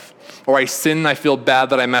myself, or I sin and I feel bad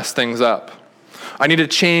that I mess things up. I need to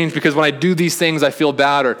change because when I do these things, I feel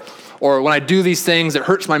bad, or when I do these things, it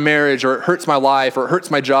hurts my marriage, or it hurts my life, or it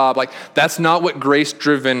hurts my job. That's not what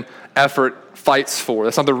grace-driven effort fights for.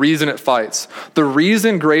 That's not the reason it fights. The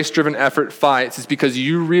reason grace-driven effort fights is because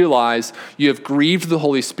you realize you have grieved the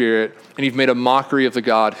Holy Spirit and you've made a mockery of the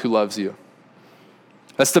God who loves you.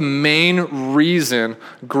 That's the main reason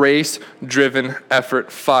grace-driven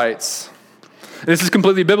effort fights. And this is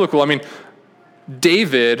completely biblical.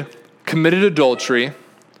 David committed adultery,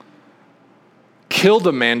 killed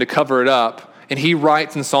a man to cover it up, and he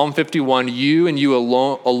writes in Psalm 51, you and you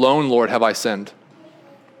alone, Lord, have I sinned.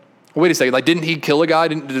 Wait a second, didn't he kill a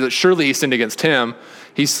guy? Surely he sinned against him.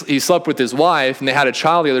 He slept with his wife, and they had a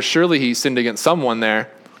child together. Surely he sinned against someone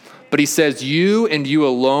there. But he says, you and you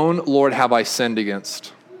alone, Lord, have I sinned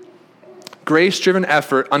against. Grace-driven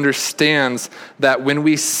effort understands that when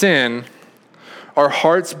we sin, our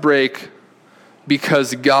hearts break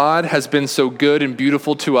because God has been so good and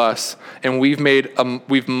beautiful to us, and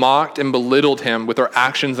we've mocked and belittled him with our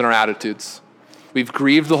actions and our attitudes. We've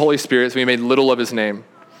grieved the Holy Spirit, so we made little of his name.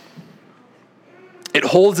 It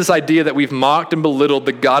holds this idea that we've mocked and belittled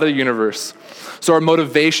the God of the universe. So our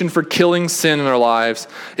motivation for killing sin in our lives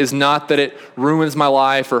is not that it ruins my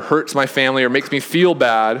life or hurts my family or makes me feel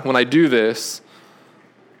bad when I do this,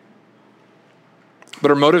 but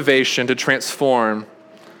our motivation to transform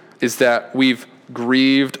is that we've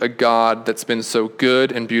grieved a God that's been so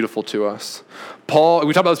good and beautiful to us. We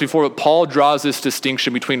talked about this before, but Paul draws this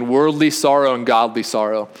distinction between worldly sorrow and godly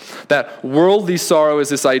sorrow. That worldly sorrow is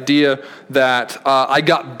this idea that I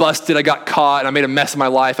got busted, I got caught, and I made a mess of my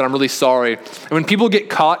life, and I'm really sorry. And when people get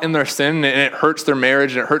caught in their sin, and it hurts their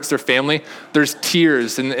marriage, and it hurts their family, there's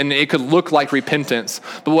tears, and it could look like repentance.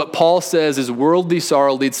 But what Paul says is worldly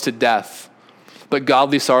sorrow leads to death, but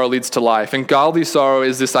godly sorrow leads to life. And godly sorrow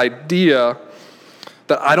is this idea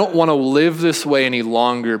that I don't want to live this way any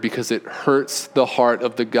longer because it hurts the heart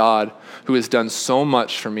of the God who has done so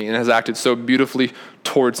much for me and has acted so beautifully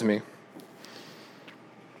towards me.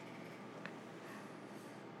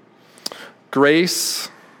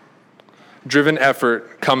 Grace-driven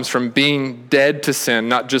effort comes from being dead to sin,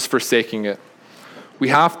 not just forsaking it. We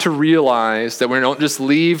have to realize that we don't just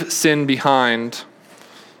leave sin behind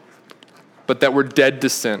but that we're dead to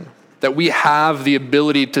sin, that we have the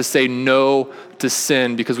ability to say no to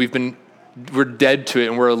sin because we're dead to it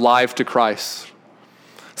and we're alive to Christ.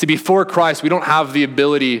 See, before Christ, we don't have the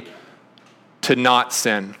ability to not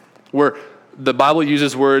sin. The Bible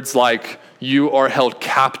uses words like, you are held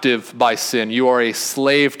captive by sin. You are a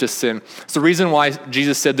slave to sin. It's the reason why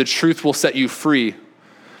Jesus said the truth will set you free,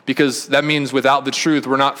 because that means without the truth,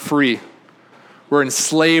 we're not free. We're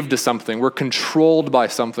enslaved to something. We're controlled by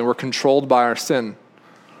something. We're controlled by our sin.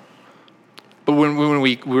 But when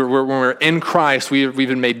we're in Christ, we've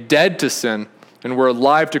been made dead to sin, and we're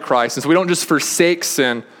alive to Christ. And so we don't just forsake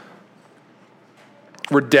sin,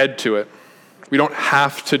 we're dead to it. We don't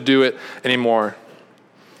have to do it anymore.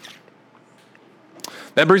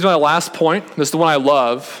 That brings me to my last point. This is the one I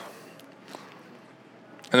love.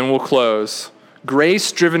 And then we'll close.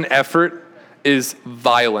 Grace-driven effort is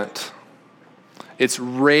violent. It's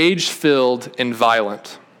rage-filled and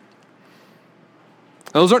violent.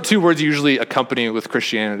 Now, those aren't two words you usually accompany with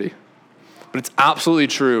Christianity, but it's absolutely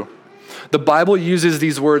true. The Bible uses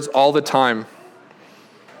these words all the time.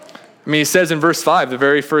 I mean, he says in verse 5, the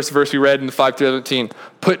very first verse we read in 5-17,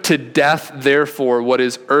 put to death, therefore, what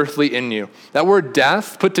is earthly in you. That word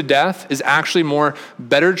death, put to death, is actually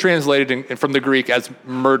better translated from the Greek as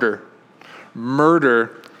murder.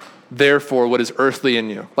 Murder, therefore, what is earthly in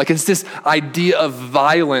you. Like, it's this idea of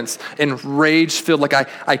violence and rage-filled. Like,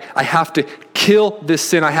 I have to kill this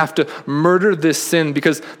sin. I have to murder this sin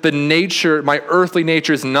because my earthly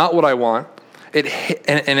nature is not what I want. It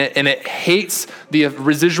hates the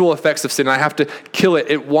residual effects of sin. I have to kill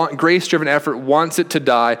it. Grace-driven effort wants it to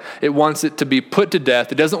die. It wants it to be put to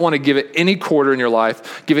death. It doesn't want to give it any quarter in your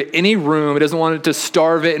life, give it any room. It doesn't want it to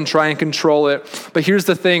starve it and try and control it. But here's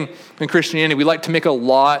the thing in Christianity, we like to make a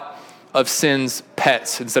lot of sins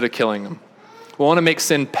pets instead of killing them. We want to make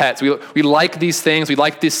sin pets. We like these things. We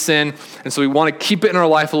like this sin. And so we want to keep it in our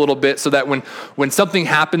life a little bit so that when something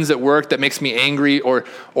happens at work that makes me angry or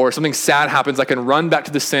something sad happens, I can run back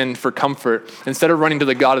to the sin for comfort instead of running to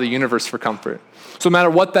the God of the universe for comfort. So no matter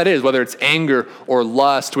what that is, whether it's anger or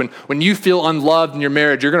lust, when you feel unloved in your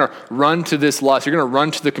marriage, you're going to run to this lust. You're going to run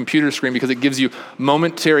to the computer screen because it gives you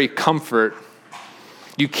momentary comfort.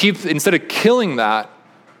 Instead of killing that,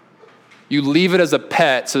 you leave it as a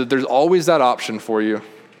pet so that there's always that option for you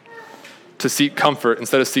to seek comfort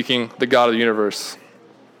instead of seeking the God of the universe.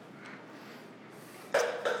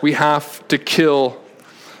 We have to kill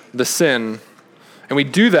the sin, and we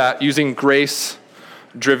do that using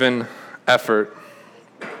grace-driven effort.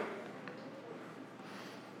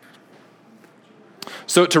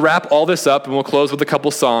 So to wrap all this up, and we'll close with a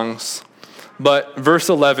couple songs, but verse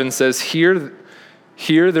 11 says,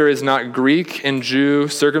 Here there is not Greek and Jew,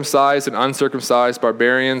 circumcised and uncircumcised,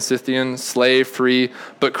 barbarian, Scythian, slave, free,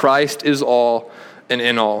 but Christ is all and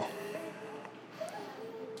in all.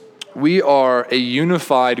 We are a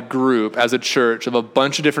unified group as a church of a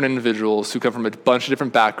bunch of different individuals who come from a bunch of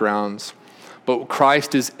different backgrounds, but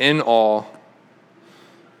Christ is in all,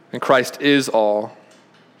 and Christ is all.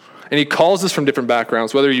 And he calls us from different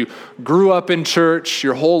backgrounds, whether you grew up in church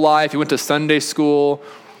your whole life, you went to Sunday school,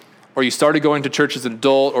 or you started going to church as an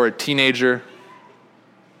adult or a teenager.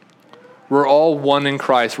 We're all one in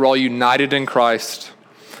Christ. We're all united in Christ.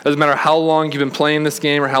 It doesn't matter how long you've been playing this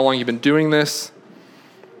game or how long you've been doing this.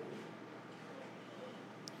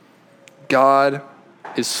 God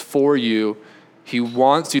is for you. He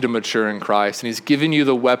wants you to mature in Christ, and he's giving you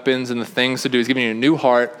the weapons and the things to do. He's giving you a new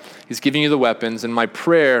heart. He's giving you the weapons. And my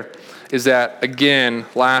prayer is that, again,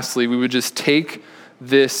 lastly, we would just take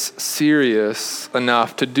this serious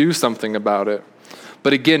enough to do something about it.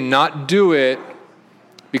 But again, not do it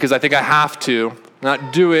because I think I have to.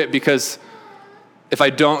 Not do it because if I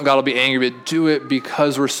don't, God will be angry. But do it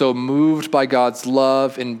because we're so moved by God's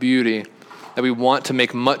love and beauty that we want to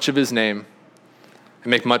make much of his name and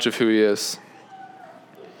make much of who he is.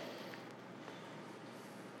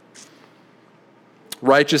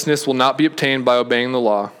 Righteousness will not be obtained by obeying the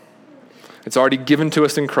law. It's already given to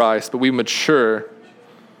us in Christ, but we mature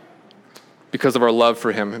because of our love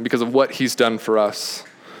for him and because of what he's done for us.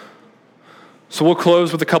 So we'll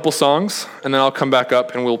close with a couple songs, and then I'll come back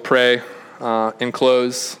up and we'll pray and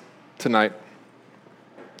close tonight,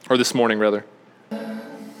 or this morning rather.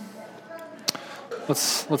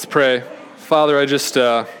 Let's pray. Father, I just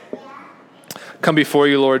come before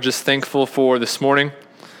you, Lord, just thankful for this morning,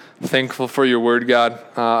 thankful for your word, God.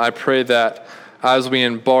 I pray that as we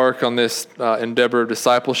embark on this endeavor of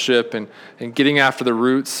discipleship and getting after the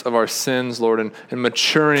roots of our sins, Lord, and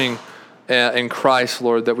maturing in Christ,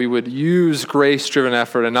 Lord, that we would use grace-driven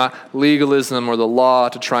effort and not legalism or the law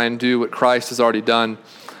to try and do what Christ has already done,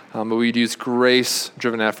 but we'd use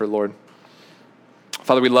grace-driven effort, Lord.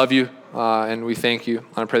 Father, we love you and we thank you.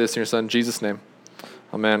 I pray this in your Son, Jesus' name.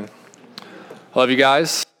 Amen. I love you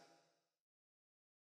guys.